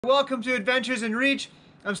Welcome to Adventures in Reach.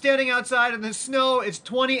 I'm standing outside in the snow. It's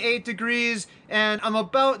 28 degrees and I'm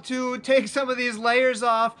about to take some of these layers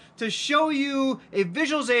off to show you a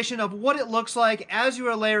visualization of what it looks like as you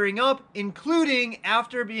are layering up, including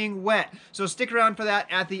after being wet. So stick around for that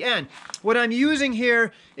at the end. What I'm using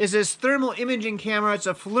here is this thermal imaging camera. It's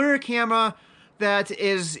a Flir camera that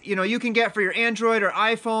is, you can get for your Android or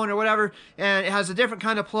iPhone or whatever, and it has a different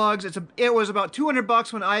kind of plugs. It was about 200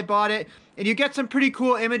 bucks when I bought it, and you get some pretty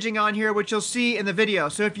cool imaging on here, which you'll see in the video.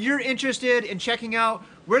 So if you're interested in checking out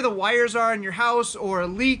where the wires are in your house or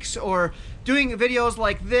leaks or doing videos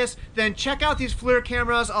like this, then check out these Flir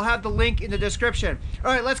cameras. I'll have the link in the description.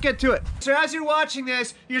 All right, let's get to it. So as you're watching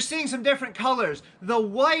this, you're seeing some different colors. The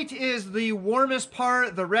white is the warmest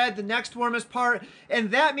part, the red the next warmest part, and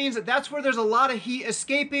that means that that's where there's a lot of heat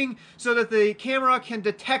escaping so that the camera can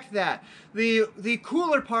detect that. The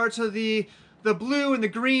cooler parts of the blue and the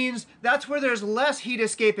greens, that's where there's less heat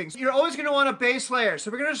escaping. So you're always gonna want a base layer. So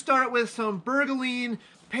we're gonna start with some bergline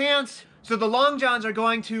pants. So the long johns are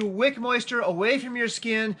going to wick moisture away from your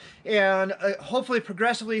skin and hopefully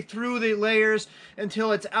progressively through the layers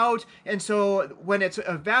until it's out. And so when it's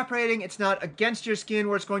evaporating, it's not against your skin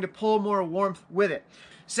where it's going to pull more warmth with it.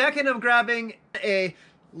 Second, I'm grabbing a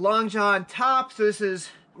long john top. So this is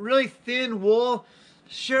really thin wool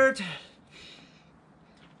shirt.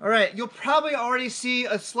 All right, you'll probably already see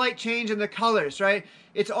a slight change in the colors, right?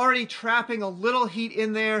 It's already trapping a little heat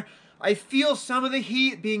in there. I feel some of the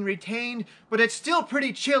heat being retained, but it's still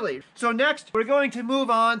pretty chilly. So next, we're going to move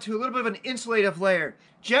on to a little bit of an insulative layer.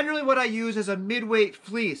 Generally what I use is a midweight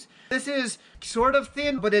fleece. This is sort of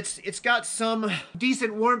thin, but it's got some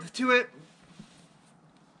decent warmth to it.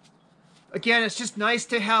 Again, it's just nice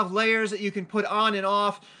to have layers that you can put on and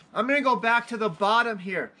off. I'm gonna go back to the bottom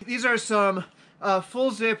here. These are some full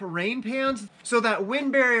zip rain pants. So that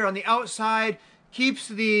wind barrier on the outside keeps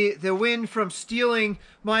the wind from stealing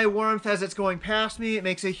my warmth as it's going past me. It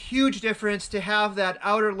makes a huge difference to have that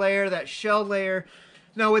outer layer, that shell layer.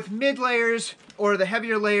 Now with mid layers or the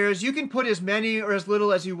heavier layers, you can put as many or as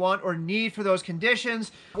little as you want or need for those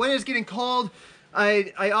conditions. When it's getting cold,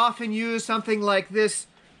 I often use something like this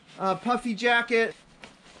puffy jacket.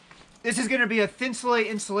 This is gonna be a thin slate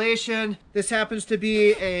insulation. This happens to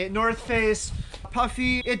be a North Face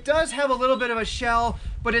puffy. It does have a little bit of a shell,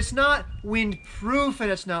 but it's not windproof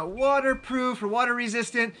and it's not waterproof or water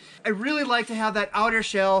resistant. I really like to have that outer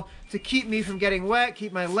shell to keep me from getting wet,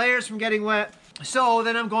 keep my layers from getting wet. So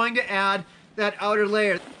then I'm going to add that outer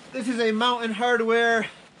layer. This is a Mountain Hardwear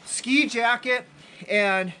ski jacket,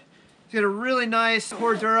 and it's got a really nice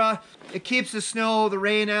Cordura. It keeps the snow, the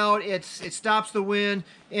rain out, it stops the wind,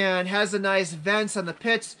 and has a nice vents on the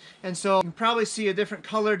pits. And so you can probably see a different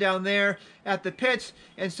color down there at the pits.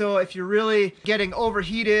 And so if you're really getting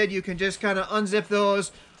overheated, you can just kind of unzip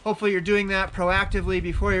those. Hopefully you're doing that proactively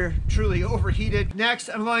before you're truly overheated. Next,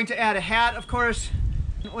 I'm going to add a hat, of course.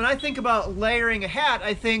 When I think about layering a hat,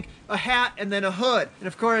 I think a hat and then a hood. And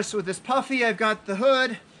of course, with this puffy, I've got the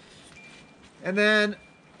hood and then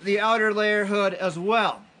the outer layer hood as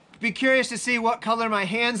well. Be curious to see what color my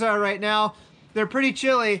hands are right now. They're pretty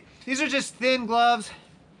chilly. These are just thin gloves.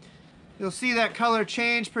 You'll see that color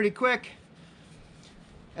change pretty quick.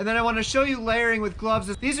 And then I want to show you layering with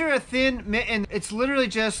gloves. These are a thin mitten. It's literally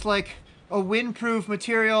just like a windproof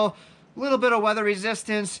material, a little bit of weather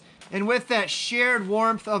resistance. And with that shared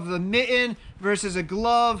warmth of the mitten versus a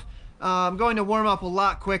glove, I'm going to warm up a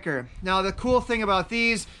lot quicker. Now the cool thing about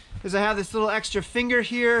these is I have this little extra finger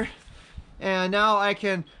here, and now I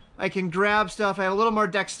can grab stuff. I have a little more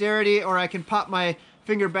dexterity, or I can pop my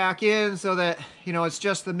finger back in so that, it's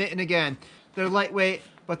just the mitten again. They're lightweight,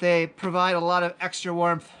 but they provide a lot of extra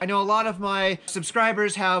warmth. I know a lot of my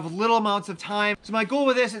subscribers have little amounts of time. So my goal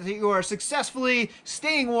with this is that you are successfully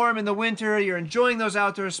staying warm in the winter, you're enjoying those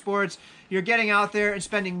outdoor sports, you're getting out there and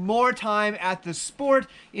spending more time at the sport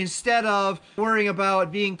instead of worrying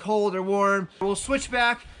about being cold or warm. We'll switch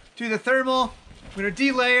back to the thermal. I'm gonna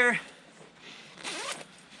delayer.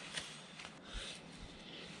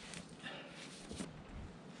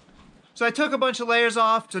 So I took a bunch of layers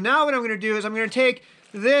off. So now what I'm gonna do is I'm gonna take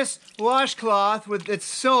this washcloth it's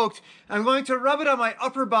soaked. I'm going to rub it on my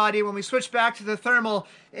upper body when we switch back to the thermal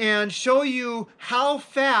and show you how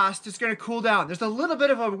fast it's gonna cool down. There's a little bit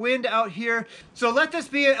of a wind out here. So let this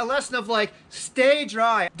be a lesson of stay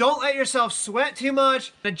dry. Don't let yourself sweat too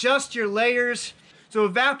much. Adjust your layers. So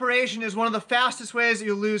evaporation is one of the fastest ways that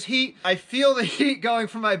you lose heat. I feel the heat going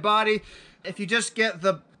from my body. If you just get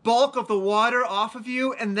the bulk of the water off of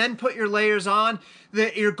you and then put your layers on,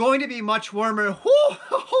 that you're going to be much warmer.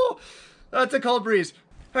 That's a cold breeze.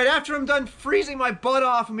 All right, after I'm done freezing my butt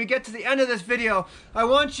off and we get to the end of this video, I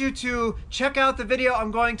want you to check out the video I'm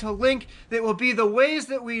going to link that will be the ways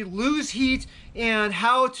that we lose heat and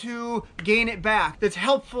how to gain it back. That's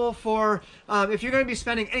helpful for if you're going to be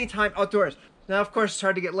spending any time outdoors. Now, of course, it's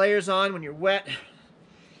hard to get layers on when you're wet.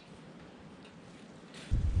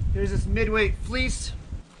 Here's this Midweight fleece.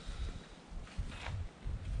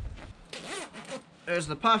 There's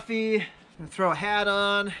the puffy. I'm gonna throw a hat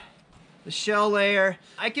on. The shell layer.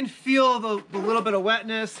 I can feel the little bit of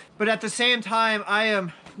wetness, but at the same time, I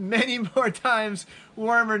am many more times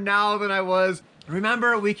warmer now than I was.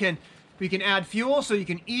 Remember, we can add fuel so you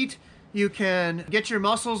can eat. You can get your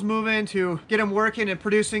muscles moving to get them working and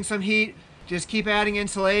producing some heat. Just keep adding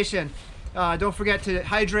insulation. Don't forget to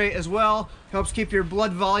hydrate as well. Helps keep your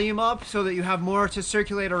blood volume up so that you have more to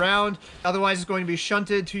circulate around. Otherwise, it's going to be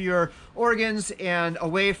shunted to your organs and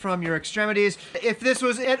away from your extremities. If this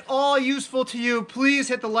was at all useful to you, please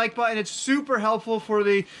hit the like button. It's super helpful for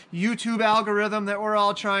the YouTube algorithm that we're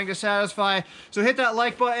all trying to satisfy. So hit that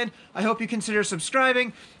like button. I hope you consider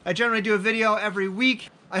subscribing. I generally do a video every week.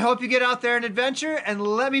 I hope you get out there and adventure, and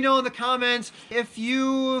let me know in the comments if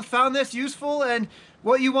you found this useful and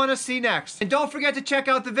what you want to see next. And don't forget to check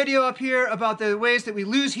out the video up here about the ways that we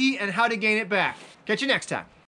lose heat and how to gain it back. Catch you next time.